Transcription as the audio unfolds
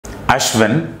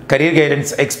ASHWIN career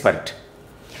guidance expert.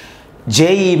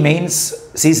 JEE mains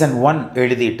season 1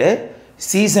 எழுதிட்டு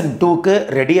season 2க்கு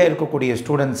ரெடியா இருக்கக்கூடிய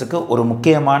ஸ்டூடண்ட்ஸ்க்கு ஒரு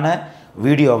முக்கியமான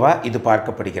வீடியோவா இது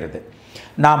பார்க்கப்படுகிறது.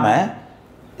 நாம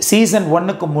season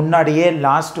 1க்கு முன்னாடியே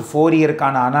லாஸ்ட் 4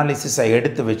 இயர்க்கான அனாலிசிஸை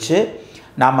எடுத்து வச்சு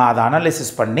நாம அதை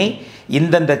அனாலிசிஸ் பண்ணி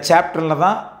இந்த சாப்டர்ல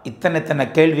தான் இத்தனை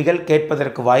கேள்விகள்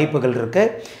கேட்பதற்கு வாய்ப்புகள் இருக்கு.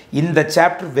 இந்த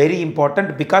சாப்டர் வெரி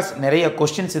இம்பார்ட்டன்ட் பிகாஸ் நிறைய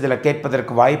क्वेश्चंस இதில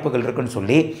கேட்பதற்கு வாய்ப்புகள் இருக்குன்னு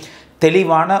சொல்லி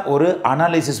தெளிவான ஒரு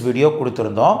அனாலிசிஸ் வீடியோ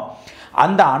கொடுத்திருந்தோம்.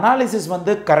 அந்த அனாலிசிஸ்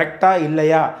வந்து கரெக்ட்டா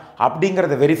இல்லையா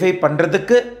அப்படிங்கறத வெரிஃபை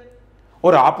பண்றதுக்கு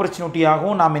ஒரு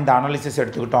ஆப்பர்சூனிட்டியாகவும் நாம் இந்த அனாலிசிஸ்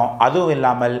எடுத்துக்கிட்டோம். அதுவும்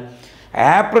இல்லாமல்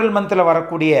ஏப்ரல் மந்த்ல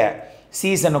வரக்கூடிய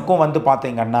சீசனுக்கும் வந்து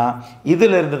பாத்தீங்கன்னா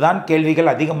இதிலிருந்து தான் கேள்விகள்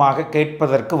அதிகமாக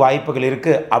கேட்பதற்கு வாய்ப்புகள்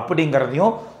இருக்கு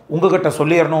அப்படிங்கறதையும் உங்ககிட்ட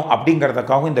சொல்லிரணும்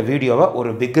அப்படிங்கறதுக்காக இந்த வீடியோவை ஒரு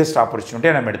பிக்கெஸ்ட்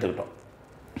ஆப்பர்சூனிட்டியா நாம எடுத்துக்கிட்டோம்.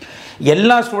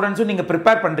 எல்லா ஸ்டூடண்ட்ஸும் நீங்க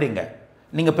ப்ரிப்பேர் பண்றீங்க.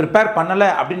 நீங்க ப்ரிப்பேர் பண்ணல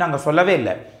அப்படி நாங்க சொல்லவே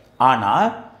இல்லை. ஆனா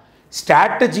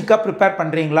ஸ்ட்ராட்டஜிக்கா ப்ரிப்பேர்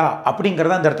பண்றீங்களா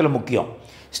அப்படிங்கறது அந்த இடத்துல முக்கியம்.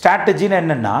 ஸ்ட்ராட்டஜினா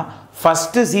என்னன்னா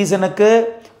ஃபர்ஸ்ட் சீசனுக்கு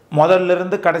முதல்ல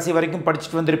இருந்து கடைசி வரைக்கும்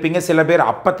படிச்சிட்டு வந்திருப்பீங்க. சில பேர்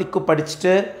அப்பத்திக்கு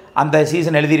படிச்சிட்டு அந்த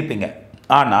சீசன் எழுதியிருப்பீங்க.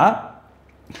 ஆனா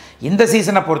இந்த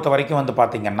சீசனை பொறுத்த வரைக்கும் வந்து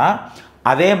பாத்தீங்கன்னா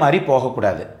அதே மாதிரி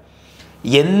போகக்கூடாது.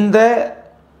 எந்த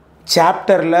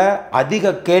சாப்டர்ல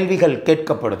அதிக கேள்விகள்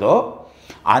கேட்கப்படுதோ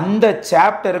அந்த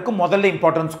சாப்டருக்கு முதல்ல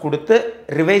இம்பார்ட்டன்ஸ் கொடுத்து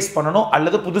ரிவைஸ் பண்ணணும்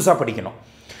அல்லது புதுசா படிக்கணும்.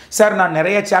 சார் நான்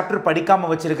நிறைய சாப்டர் படிக்காம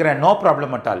வச்சிருக்கிறேன், no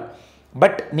problem at all.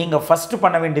 But நீங்க ஃபர்ஸ்ட்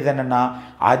பண்ண வேண்டியது என்னன்னா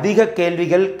அதிக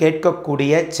கேள்விகள்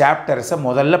கேட்கக்கூடிய சாப்டர்ஸை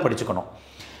முதல்ல படிச்சுக்கணும்.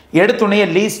 எடுத்துனே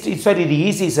லீஸ்ட் சார் இது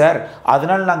ஈஸி சார்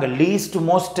அதனால நாங்க லீஸ்ட்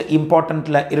மோஸ்ட்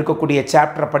இம்பார்ட்டன்ட்ல இருக்கக்கூடிய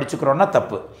சாப்டரை படிச்சுக்கிறோம்னா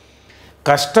தப்பு.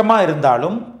 கஷ்டமா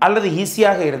இருந்தாலும் அல்லது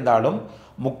ஈஸியாக இருந்தாலும்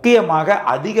முக்கியமாக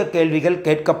அதிக கேள்விகள்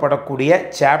கேட்கப்படக்கூடிய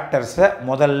சாப்டர்ஸை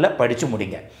முதல்ல படிச்சு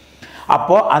முடிங்க.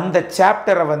 அப்போ அந்த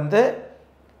சாப்டரை வந்து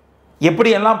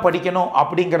எப்படியெல்லாம் படிக்கணும்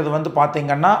அப்படிங்கிறது வந்து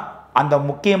பார்த்தீங்கன்னா அந்த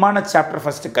முக்கியமான சாப்டர்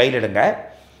ஃபர்ஸ்ட் கையில் எடுங்க,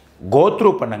 கோ த்ரூ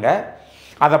பண்ணுங்க.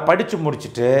 அதை படித்து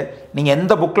முடிச்சுட்டு நீங்கள்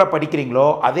எந்த புக்கில் படிக்கிறீங்களோ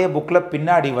அதே புக்கில்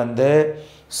பின்னாடி வந்து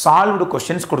சால்வ்டு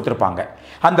கொஸ்டின்ஸ் கொடுத்துருப்பாங்க.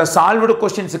 அந்த சால்வ்டு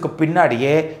கொஸ்டின்ஸுக்கு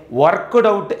பின்னாடியே ஒர்க்டு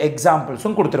அவுட்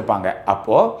எக்ஸாம்பிள்ஸும் கொடுத்துருப்பாங்க.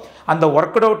 அப்போது அந்த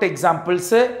worked out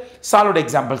examples solved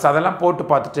examples அதெல்லாம் போட்டு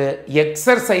பார்த்துட்டு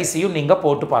எக்ஸர்சைஸையும் நீங்கள்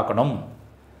போட்டு பார்க்கணும்.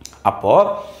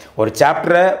 அப்போது ஒரு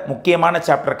சாப்டரை முக்கியமான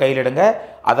சாப்டர் கையில் எடுங்க,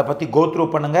 அதை பற்றி கோ த்ரூ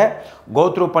பண்ணுங்கள். கோ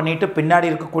த்ரூ பண்ணிவிட்டு பின்னாடி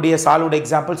இருக்கக்கூடிய solved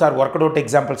examples R worked out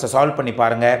எக்ஸாம்பிள்ஸை solve பண்ணி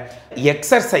பாருங்கள்.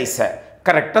 எக்ஸர்சைஸை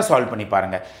கரெக்டாக சால்வ் பண்ணி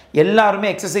பாருங்கள். எல்லாருமே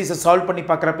எக்ஸசைஸை சால்வ் பண்ணி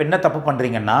பார்க்குறப்ப என்ன தப்பு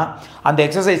பண்ணுறீங்கன்னா அந்த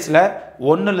எக்ஸசைஸில்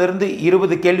 1லிருந்து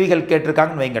 20 கேள்விகள்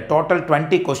கேட்டிருக்காங்கன்னு வைங்க, டோட்டல்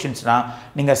 20 கொஸ்டின்ஸ்னால்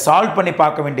நீங்கள் சால்வ் பண்ணி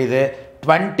பார்க்க வேண்டியது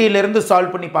 20லிருந்து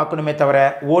சால்வ் பண்ணி பார்க்கணுமே தவிர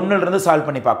 1லிருந்து சால்வ்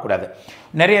பண்ணி பார்க்கக்கூடாது.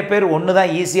 நிறைய பேர் 1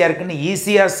 தான் ஈஸியாக இருக்குன்னு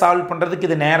ஈஸியாக சால்வ் பண்ணுறதுக்கு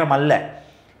இது நேரம் அல்ல.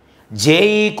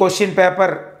 JEE கொஸ்டின்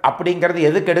பேப்பர் அப்படிங்கிறது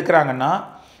எதுக்கு எடுக்கிறாங்கன்னா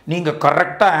நீங்கள்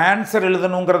கரெக்டாக ஆன்சர்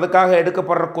எழுதணுங்கிறதுக்காக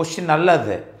எடுக்கப்படுற கொஸ்டின்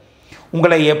நல்லது.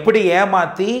 உங்களை எப்படி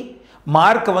ஏமாற்றி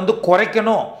மார்க்கை வந்து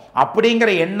குறைக்கணும் அப்படிங்கிற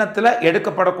எண்ணத்தில்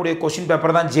எடுக்கப்படக்கூடிய கொஸ்டின்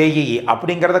பேப்பர் தான் JEE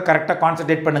அப்படிங்கிறத கரெக்டாக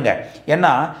கான்சன்ட்ரேட் பண்ணுங்கள்.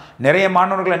 ஏன்னா நிறைய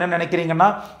மாணவர்கள் என்ன நினைக்கிறீங்கன்னா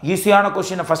ஈஸியான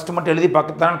கொஸ்டினை ஃபஸ்ட்டு மட்டும் எழுதி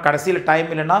பார்க்கத்தான் கடைசியில்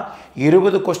டைம் இல்லைன்னா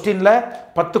 20 கொஸ்டினில்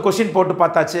 10 கொஸ்டின் போட்டு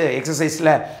பார்த்தாச்சு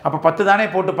எக்ஸசைஸில், அப்போ 10 தானே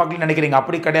போட்டு பார்க்கலன்னு நினைக்கிறீங்க.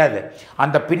 அப்படி கிடையாது.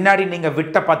 அந்த பின்னாடி நீங்கள்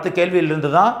விட்ட 10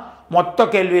 கேள்வியிலிருந்து தான் மொத்த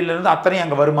கேள்வியிலிருந்து அத்தனையும்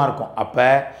அங்கே வருமா இருக்கும். அப்போ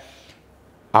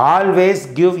always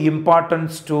give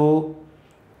importance to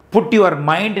put your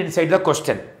mind inside the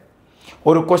question.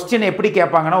 ஒரு கொஸ்டின் எப்படி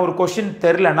கேட்பாங்கன்னா ஒரு கொஸ்டின்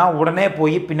தெரிலனா உடனே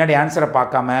போய் பின்னாடி ஆன்சரை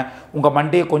பார்க்காம உங்கள்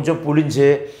மண்டையை கொஞ்சம் புழிஞ்சு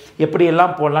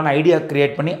எப்படியெல்லாம் போடலான்னு ஐடியா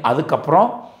க்ரியேட் பண்ணி அதுக்கப்புறம்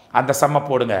அந்த சம்மை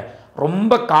போடுங்க.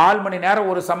 ரொம்ப 1/4 மணி நேரம்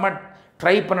ஒரு சம்மை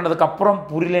ட்ரை பண்ணினதுக்கப்புறம்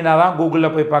புரியலைனா தான்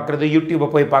கூகுளில் போய் பார்க்குறது, யூடியூப்பை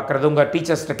போய் பார்க்குறது, உங்கள்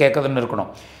டீச்சர்ஸ்கிட்ட கேட்குறதுன்னு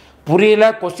இருக்கணும்.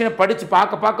 புரியல கொஸ்டினை படித்து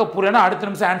பார்க்க புரியலன்னா அடுத்த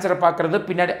நிமிஷம் ஆன்சரை பார்க்குறது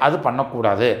பின்னாடி அது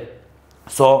பண்ணக்கூடாது.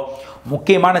 ஸோ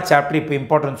முக்கியமான சாப்டர் இப்போ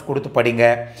இம்பார்ட்டன்ஸ் கொடுத்து படிங்க.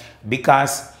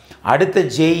 பிகாஸ் அடுத்த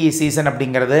JEE சீசன்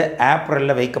அப்படிங்கிறது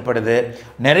ஏப்ரலில் வைக்கப்படுது.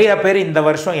 நிறைய பேர் இந்த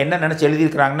வருஷம் என்ன நினச்சி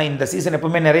எழுதியிருக்கிறாங்கன்னா இந்த சீசன்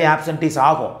எப்பவுமே நிறைய ஆப்சன்டீஸ்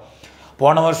ஆகும்.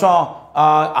 போன வருஷம்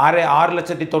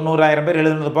 6,90,000 பேர்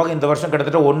எழுதுனது போக இந்த வருஷம்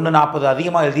கிட்டத்தட்ட 140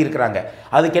 அதிகமாக எழுதியிருக்கிறாங்க.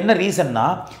 அதுக்கு என்ன ரீசன்னா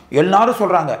எல்லாரும்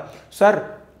சொல்கிறாங்க சார்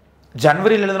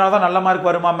ஜனவரியில் எழுதினா தான் நல்ல மார்க்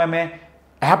வருமாமே,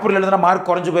 ஏப்ரல் எழுதுனா மார்க்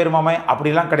குறைஞ்சு போயிருமாமே.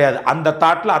 அப்படிலாம் கிடையாது. அந்த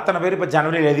தாட்டில் அத்தனை பேர் இப்போ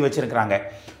ஜனவரியில் எழுதி வச்சுருக்கிறாங்க.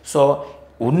 ஸோ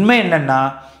உண்மை என்னென்னா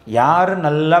யார்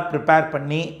நல்லா ப்ரிப்பேர்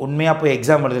பண்ணி உண்மையாக போய்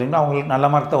எக்ஸாம் எழுதுறீங்களோ அவங்களுக்கு நல்ல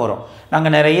மார்க் தான் வரும்.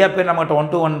 நாங்கள் நிறைய பேர் நம்மகிட்ட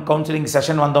 1-to-1 கவுன்சிலிங்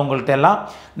செஷன் வந்தவங்கள்ட்ட எல்லாம்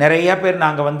நிறைய பேர்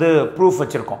நாங்கள் வந்து ப்ரூஃப்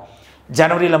வச்சுருக்கோம்.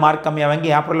 ஜனவரியில் மார்க் கம்மியாக வாங்கி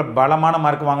ஏப்ரலில் பலமான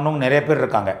மார்க் வாங்கினவங்க நிறைய பேர்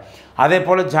இருக்காங்க. அதே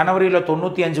போல் ஜனவரியில்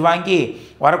 95 வாங்கி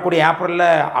வரக்கூடிய ஏப்ரலில்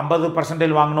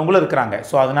 50% வாங்கினவங்களும் இருக்கிறாங்க.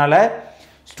 ஸோ அதனால்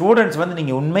ஸ்டூடெண்ட்ஸ் வந்து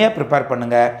நீங்கள் உண்மையாக ப்ரிப்பேர்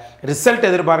பண்ணுங்கள், ரிசல்ட்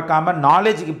எதிர்பார்க்காம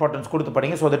நாலேஜுக்கு இம்பார்ட்டன்ஸ் கொடுத்து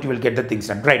படிங்க, so that you will get the things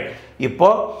ton. Right,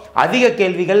 இப்போது அதிக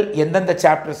கேள்விகள் எந்தெந்த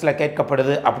சாப்டர்ஸில்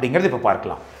கேட்கப்படுது அப்படிங்கிறது இப்போ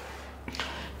பார்க்கலாம்.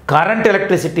 கரண்ட்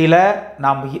எலக்ட்ரிசிட்டியில்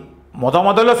நாம்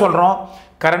முதல்ல சொல்கிறோம்,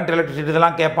 கரண்ட்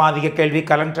எலக்ட்ரிசிட்டிலாம் கேட்பான் அதிக கேள்வி,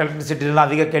 கரண்ட் எலக்ட்ரிசிட்டிலாம்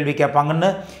அதிக கேள்வி கேட்பாங்கன்னு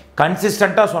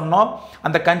கன்சிஸ்டண்ட்டாக சொன்னோம்.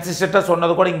 அந்த கன்சிஸ்டண்ட்டாக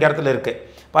சொன்னது கூட இங்கே இடத்துல இருக்குது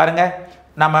பாருங்கள்.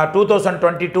 நம்ம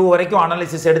 2022 வரைக்கும்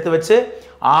அனாலிசிஸ் எடுத்து வச்சு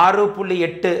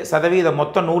 6.8%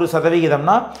 மொத்தம்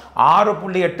 100%னா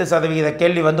 6.8%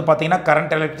 கேள்வி வந்து பார்த்திங்கன்னா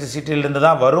கரண்ட் எலக்ட்ரிசிட்டியிலிருந்து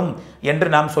தான் வரும் என்று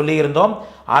நாம் சொல்லியிருந்தோம்.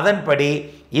 அதன்படி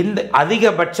இந்த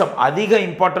அதிகபட்சம் அதிக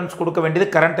இம்பார்ட்டன்ஸ் கொடுக்க வேண்டியது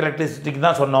கரண்ட் எலக்ட்ரிசிட்டிக்கு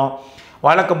தான் சொன்னோம்.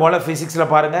 வழக்கம் போல்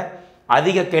ஃபிசிக்ஸில் பாருங்கள்,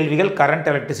 அதிக கேள்விகள் கரண்ட்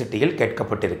எலக்ட்ரிசிட்டியில்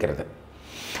கேட்கப்பட்டிருக்கிறது.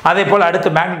 அதே போல் அடுத்து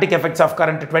magnetic effects of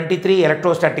current 23,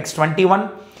 electrostatics 21,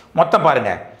 மொத்தம்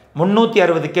பாருங்கள்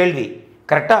 360 கேள்வி.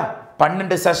 கரெக்டாக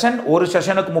 12 செஷன், ஒரு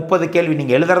செஷனுக்கு 30 கேள்வி.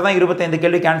 நீங்கள் எழுதுறதான் 25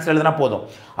 கேள்வி கேன்சல் எழுதுனா போதும்.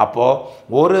 அப்போது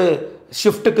ஒரு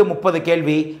ஷிஃப்ட்டுக்கு 30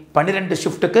 கேள்வி, 12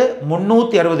 ஷிஃப்ட்டுக்கு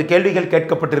 360 கேள்விகள்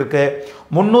கேட்கப்பட்டிருக்கு.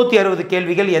 360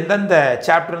 கேள்விகள் எந்தெந்த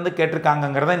சாப்டர்லேருந்து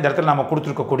கேட்டிருக்காங்கிறத இந்த இடத்துல நம்ம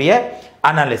கொடுத்துருக்கக்கூடிய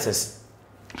analysis.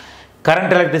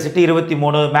 Current electricity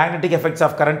 23, magnetic effects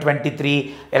of current 23,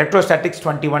 electrostatics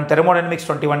 21, thermodynamics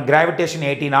 21, gravitation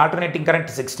 18, alternating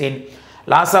current 16,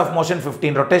 laws of motion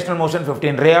 15, rotational motion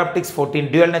 15, ray optics 14,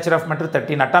 dual nature of matter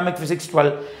 13, atomic physics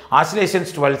 12, oscillations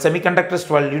 12, semiconductors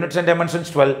 12, units and dimensions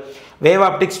 12, wave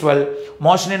optics 12,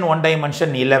 motion in one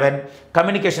dimension 11,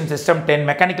 communication system 10,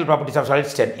 mechanical properties of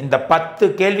solids 10. இந்த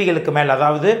 10 கேள்விகளுக்கு மேல்,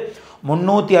 அதாவது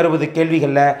 360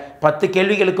 கேள்விகளில் 10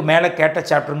 கேள்விகளுக்கு மேலே கேட்ட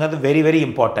சாப்டருங்கிறது very very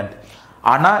important.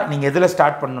 ஆனால் நீங்கள் எதில்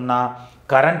ஸ்டார்ட் பண்ணணும்னா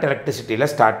கரண்ட் எலக்ட்ரிசிட்டியில்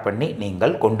ஸ்டார்ட் பண்ணி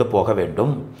நீங்கள் கொண்டு போக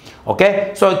வேண்டும். ஓகே,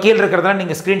 ஸோ கீழே இருக்கிறதெல்லாம்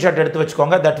நீங்கள் ஸ்க்ரீன்ஷாட் எடுத்து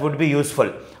வச்சுக்கோங்க, தட் வுட் பி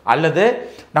யூஸ்ஃபுல். அல்லது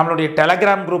நம்மளுடைய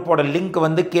டெலகிராம் குரூப்போட லிங்க்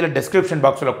வந்து கீழே டிஸ்கிரிப்ஷன்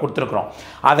பாக்ஸில் கொடுத்துருக்குறோம்,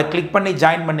 அதை கிளிக் பண்ணி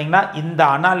ஜாயின் பண்ணிங்கன்னா இந்த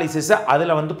அனாலிசிஸை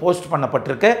அதில் வந்து போஸ்ட்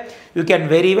பண்ணப்பட்டிருக்கு. You can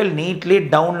very well neatly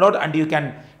download and you can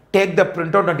take the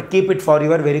print out and keep it for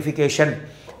your verification.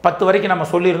 10 வரைக்கும் நம்ம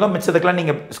சொல்லியிருந்தோம், மிச்சத்துக்கெல்லாம்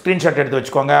நீங்கள் ஸ்க்ரீன்ஷாட் எடுத்து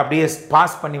வச்சுக்கோங்க, அப்படியே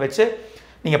பாஸ் பண்ணி வச்சு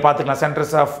நீங்கள் பார்த்துக்கலாம்.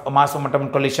 Centres of mass momentum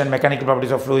collision, mechanical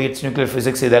properties of fluids, nuclear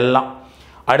physics, இதெல்லாம்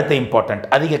அடுத்த இம்பார்ட்டன்ட்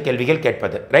அதிக கேள்விகள்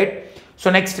கேட்பது. Right,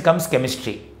 so next comes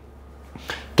chemistry.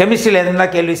 கெமிஸ்ட்ரியில் எதுனா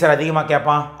கேள்வி சார் அதிகமாக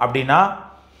கேட்பான் அப்படின்னா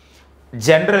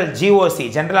general GOC,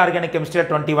 general organic கெமிஸ்ட்ரியில்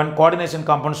 21, coordination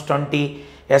compounds 20,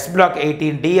 S block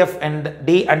 18, DF and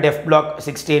D and F block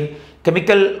 16,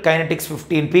 chemical kinetics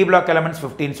 15, P block elements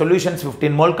 15, solutions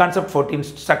 15, mole concept 14,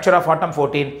 structure of atom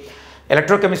 14,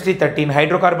 electrochemistry 13,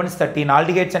 hydrocarbons 13,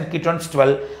 aldehydes and ketones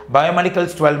 12,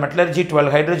 biomolecules 12, metallurgy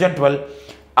 12, hydrogen 12,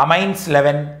 amines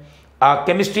 11,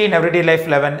 chemistry in everyday life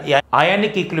 11,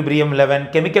 ionic equilibrium 11,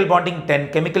 chemical bonding 10,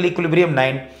 chemical equilibrium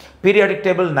 9, periodic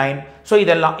table 9. So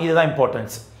இதுதான்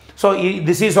importance. So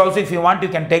this is also, if you want,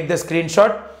 you can take the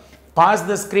screenshot, pass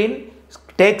the screen,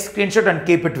 take screenshot and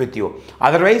keep it with you.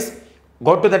 Otherwise,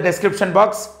 go to the description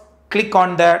box, click on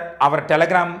our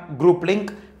telegram group link,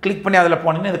 click பண்ணி அதில்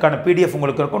போனீங்கன்னா இதுக்கான PDF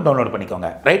உங்களுக்கு இருக்கும், download பண்ணிக்கோங்க.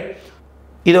 Right,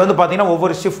 இது வந்து பார்த்தீங்கன்னா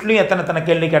ஒவ்வொரு ஷிஃப்ட்லையும் எத்தனை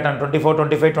கேள்வி கேட்டான், 24,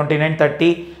 25, 29, 30,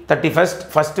 31st,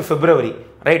 1st February.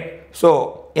 Right, so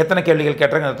எத்தனை கேள்விகள்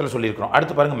கேட்டாங்க இடத்துல சொல்லியிருக்கிறோம்.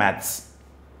 அடுத்து பாருங்கள் மேத்ஸ்.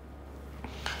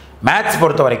 மேத்ஸ்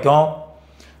பொறுத்த வரைக்கும்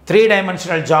 3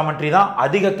 டைமென்ஷனல் ஜாமெட்ரி தான்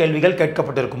அதிக கேள்விகள்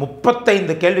கேட்கப்பட்டிருக்கு.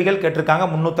 35 கேள்விகள் கேட்டிருக்காங்க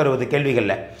 360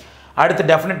 கேள்விகளில். அடுத்து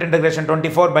definite integration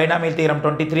 24, binomial theorem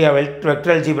 23,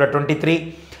 vector algebra 23,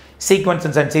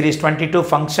 sequences and series 22,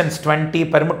 functions 20,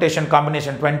 permutation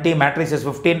combination 20, matrices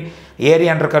 15, area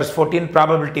and recurrence 14,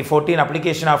 probability 14,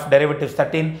 application of derivatives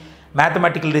 13,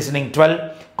 mathematical reasoning 12,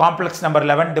 complex number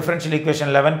 11, differential equation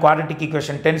 11, quadratic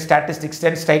equation 10, statistics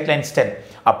 10, straight lines 10.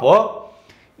 அப்போ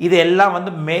இது எல்லாம்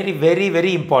வந்து very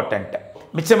very important.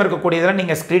 மிச்சம் இருக்கக்கூடியதெல்லாம்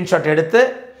நீங்கள் screenshot எடுத்து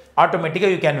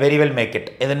ஆட்டோமேட்டிக்காக you can very well make it.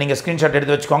 இதை நீங்கள் ஸ்க்ரீன்ஷாட்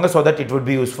எடுத்து வச்சுக்கோங்க, so that it would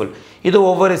be useful. இது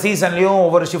ஒவ்வொரு சீசன்லையும்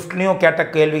ஒவ்வொரு ஷிஃப்ட்லையும் கேட்ட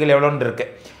கேள்விகள் எவ்வளோன்னு இருக்குது.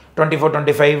 24,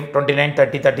 25, 29,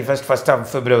 30, 31st, 1st of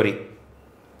February.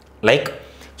 Like,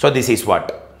 so this is what.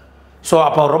 So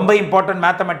அப்போ ரொம்ப இம்பார்ட்டன்ட்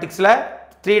மேத்தமெட்டிக்ஸில்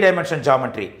 3 டைமென்ஷன்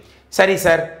ஜாமெட்ரி. சரி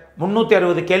சார்,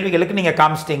 360 கேள்விகளுக்கு நீங்கள்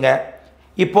காமிச்சிட்டீங்க.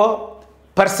 இப்போது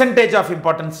பர்சன்டேஜ் ஆஃப்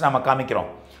இம்பார்ட்டன்ஸ் நம்ம காமிக்கிறோம்.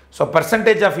 ஸோ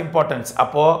பர்சன்டேஜ் ஆஃப் இம்பார்ட்டன்ஸ்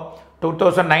அப்போது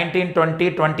 2019, 20,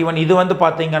 21 இது வந்து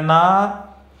பார்த்தீங்கன்னா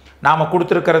நாம்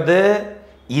கொடுத்துருக்கிறது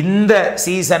இந்த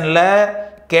சீசனில்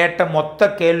கேட்ட மொத்த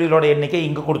கேள்விகளோட எண்ணிக்கை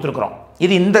இங்கே கொடுத்துருக்குறோம்.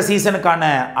 இது இந்த சீசனுக்கான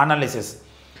அனாலிசிஸ்.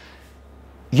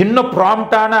 இன்னும்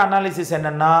ப்ராம்ப்டான அனாலிசிஸ்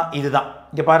என்னென்னா இதுதான்.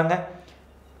 இங்கே பாருங்கள்,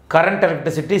 current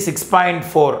electricity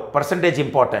 6.4%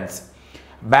 importance,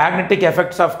 magnetic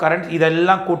effects of current,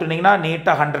 இதெல்லாம் கூட்டினீங்கன்னா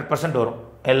நீட்டாக 100% வரும்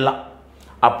எல்லாம்.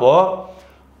 அப்போது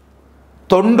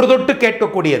தொன்று தொட்டு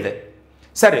கேட்கக்கூடியது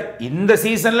சார் இந்த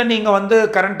சீசனில் நீங்கள் வந்து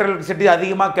கரண்ட் எலக்ட்ரிசிட்டி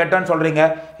அதிகமாக கேட்டான்னு சொல்கிறீங்க,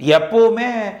 எப்போவுமே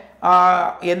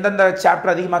எந்தெந்த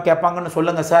சாப்டர் அதிகமாக கேட்பாங்கன்னு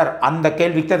சொல்லுங்கள் சார். அந்த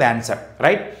கேள்விக்கு அது answer,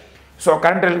 right? So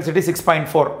current electricity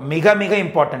 6.4 மிக மிக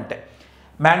important.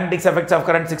 Magnetics effects of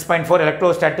current 6.4,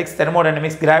 electrostatics,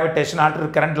 thermodynamics, gravitation,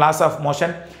 alter current, loss of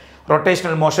motion,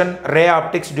 rotational motion, ray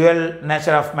optics, dual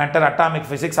nature of matter, atomic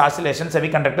physics, oscillation,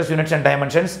 semiconductors, units and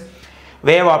dimensions,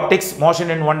 wave optics, motion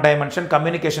in one dimension,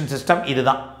 communication system.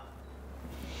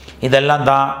 இதெல்லாம்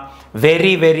தான்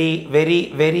very very very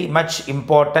very much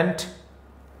important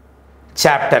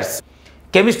chapters.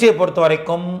 கெமிஸ்ட்ரியை பொறுத்த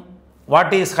வரைக்கும்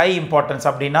what is high importance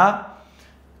அப்படின்னா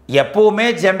எப்போவுமே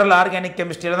general organic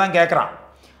கெமிஸ்ட்ரியில் தான் கேட்குறான்.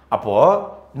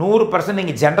 அப்போது 100%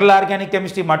 நீங்கள் ஜென்ரல் ஆர்கானிக்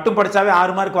கெமிஸ்ட்ரி மட்டும் படித்தாவே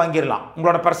 6 மார்க் வாங்கிடலாம்.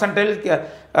 உங்களோட பர்சன்டேஜ்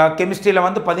கெமிஸ்ட்ரியில்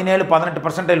வந்து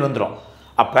 17-18% வந்துடும்.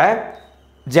 அப்போ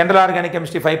general organic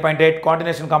chemistry 5.8,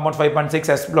 coordination compound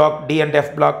 5.6, S block, D and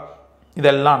F block,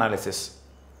 இதெல்லாம் analysis.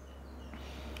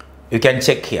 You can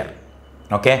check here.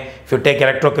 Okay, if you take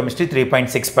electrochemistry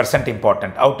 3.6%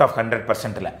 important out of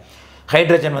 100%.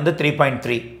 Hydrogen வந்து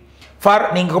 3.3. ஃபார்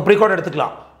நீங்கள் ப்ரீகோட்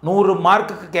எடுத்துக்கலாம். 100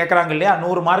 மார்க்குக்கு கேட்குறாங்க இல்லையா,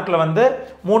 100 மார்க்கில் வந்து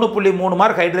 3.3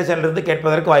 மார்க் ஹைட்ரஜன்லேருந்து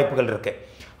கேட்பதற்கு வாய்ப்புகள் இருக்குது.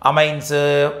 அமைன்ஸு,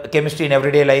 chemistry in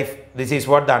everyday life, this is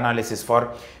what the analysis for.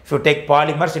 If you take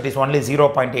polymers it is only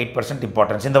 0.8%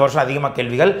 importance. இந்த வருஷம் அதிகமாக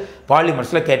கேள்விகள்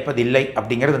பாலிமர்ஸில் கேட்பது இல்லை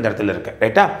அப்படிங்கிறது இந்த இடத்துல இருக்குது,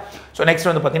 ரைட்டா? ஸோ நெக்ஸ்ட்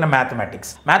வந்து பார்த்தீங்கன்னா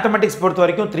மேத்தமெட்டிக்ஸ். மேத்தமெட்டிக்ஸ் பொறுத்த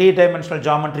வரைக்கும் 3 டைமென்ஷனல்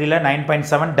ஜாமெட்ரியில்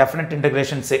 9.7, டெஃபினட்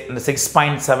இன்டகிரேஷன்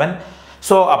 6.7.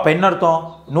 ஸோ அப்போ என்ன அர்த்தம்?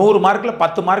 100 மார்க்கில்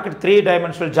 10 மார்க் 3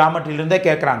 டைமென்ஷனல் ஜாமெட்ரியிலேருந்தே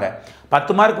கேட்குறாங்க.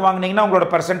 10 மார்க் வாங்கினீங்கன்னா உங்களோட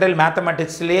பர்சன்டேஜ்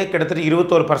மேத்தமெட்டிக்ஸ்லேயே கிட்டத்தட்ட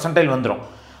 21% வந்துடும்.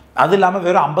 அது இல்லாமல்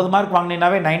வெறும் 50 மார்க்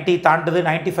வாங்கினீங்கன்னாவே 90 தாண்டுது,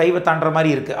 95 தாண்டுற மாதிரி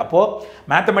இருக்குது. அப்போது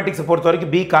மேத்தமெட்டிக்ஸை பொறுத்த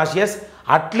வரைக்கும் பி காஷியஸ்.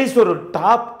 அட்லீஸ்ட் ஒரு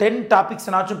டாப் 10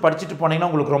 டாபிக்ஸ்னாச்சும் படிச்சுட்டு போனீங்கன்னா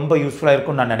உங்களுக்கு ரொம்ப யூஸ்ஃபுல்லாக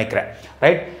இருக்கும்னு நான் நினைக்கிறேன்,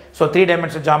 right? So 3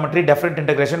 dimensional geometry, different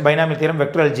integration, binomial theorem,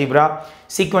 vector algebra,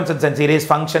 sequences and series,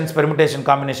 functions, permutation,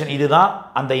 combination, இதுதான்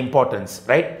அந்த importance,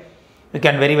 right? You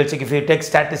can very well check. If you take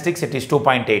statistics it is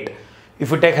 2.8. If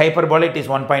you take hyperbola it is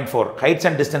 1.4. Heights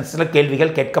and distances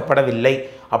கேள்விகள் கேட்கப்படவில்லை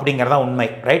அப்படிங்கிறதா உண்மை,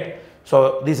 right? So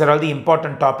these are all the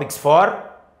important topics for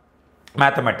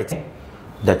mathematics.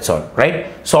 That's all, right?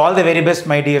 So all the very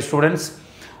best my dear students.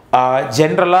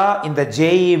 ஜென்ரலாக இந்த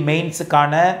JEE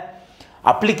மெயின்ஸுக்கான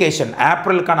application,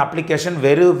 ஏப்ரலுக்கான application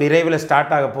விரைவில்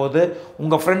start ஆக போகுது.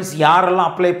 உங்கள் friends யாரெல்லாம்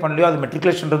அப்ளை பண்ணலையோ, அது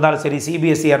மெட்ரிகுலேஷன் இருந்தாலும் சரி,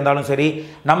 CBSE இருந்தாலும் சரி,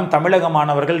 நம் தமிழக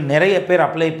மாணவர்கள் நிறைய பேர்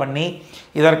அப்ளை பண்ணி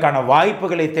இதற்கான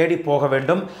வாய்ப்புகளை தேடி போக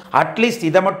வேண்டும். அட்லீஸ்ட்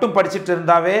இதை மட்டும் படிச்சுட்டு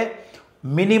இருந்தாவே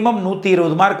மினிமம்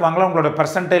 120 மார்க் வாங்கலாம். உங்களோட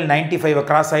பர்சன்டேஜ் 95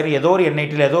 கிராஸ் ஆயிரும். ஏதோ ஒரு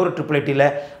NITயில் ஏதோ ஒரு IIITயில்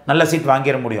நல்ல சீட்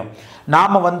வாங்கிட முடியும்.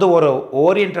 நாம் வந்து ஒரு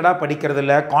ஓரியன்டாக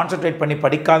படிக்கிறதில்ல, கான்சன்ட்ரேட் பண்ணி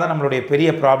படிக்காத நம்மளுடைய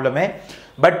பெரிய ப்ராப்ளமே.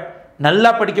 பட் நல்லா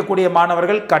படிக்கக்கூடிய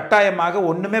மாணவர்கள் கட்டாயமாக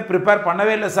ஒன்றுமே ப்ரிப்பேர்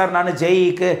பண்ணவே இல்லை சார் நான்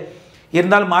JEEக்கு,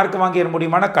 இருந்தாலும் மார்க் வாங்கிட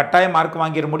முடியுமானா கட்டாயம் மார்க்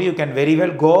வாங்கிட முடியும். You can very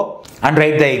well go and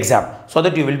right the exam so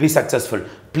that you will be successful.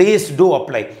 Please do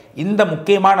apply. இந்த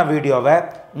முக்கியமான வீடியோவை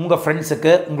உங்கள்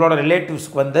ஃப்ரெண்ட்ஸுக்கு, உங்களோட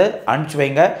ரிலேட்டிவ்ஸ்க்கு வந்து அனுப்பிச்சி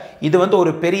வைங்க. இது வந்து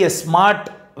ஒரு பெரிய ஸ்மார்ட்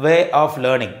வே ஆஃப்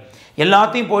லேர்னிங்.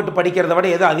 எல்லாத்தையும் போய்ட்டு படிக்கிறத விட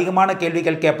எது அதிகமான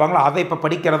கேள்விகள் கேட்பாங்களோ அதை இப்போ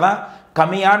படிக்கிறதா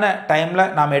கம்மியான டைமில்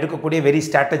நாம் எடுக்கக்கூடிய வெரி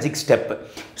ஸ்ட்ராட்டஜிக் ஸ்டெப்.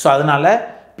 ஸோ அதனால்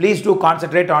please do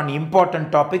concentrate on important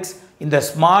topics. இந்த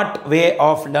ஸ்மார்ட் வே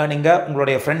ஆஃப் லேர்னிங்கை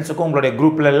உங்களுடைய ஃப்ரெண்ட்ஸுக்கும் உங்களுடைய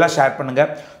குரூப்பில் எல்லாம் ஷேர் பண்ணுங்கள்.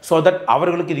 ஸோ தட்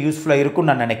அவர்களுக்கு இது யூஸ்ஃபுல்லாக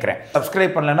இருக்கும்னு நான் நினைக்கிறேன்.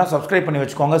 சப்ஸ்கிரைப் பண்ணலைன்னா சப்ஸ்கிரைப் பண்ணி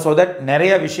வச்சுக்கோங்க. ஸோ தட்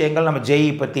நிறைய விஷயங்கள் நம்ம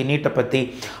JEE பற்றி, நீட்டை பற்றி,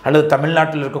 அல்லது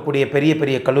தமிழ்நாட்டில் இருக்கக்கூடிய பெரிய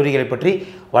பெரிய கல்லூரிகளை பற்றி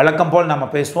வழக்கம் போல் நம்ம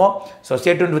பேசுவோம். So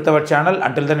stay tuned with our channel.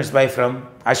 Until then it's by from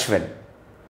Ashwin.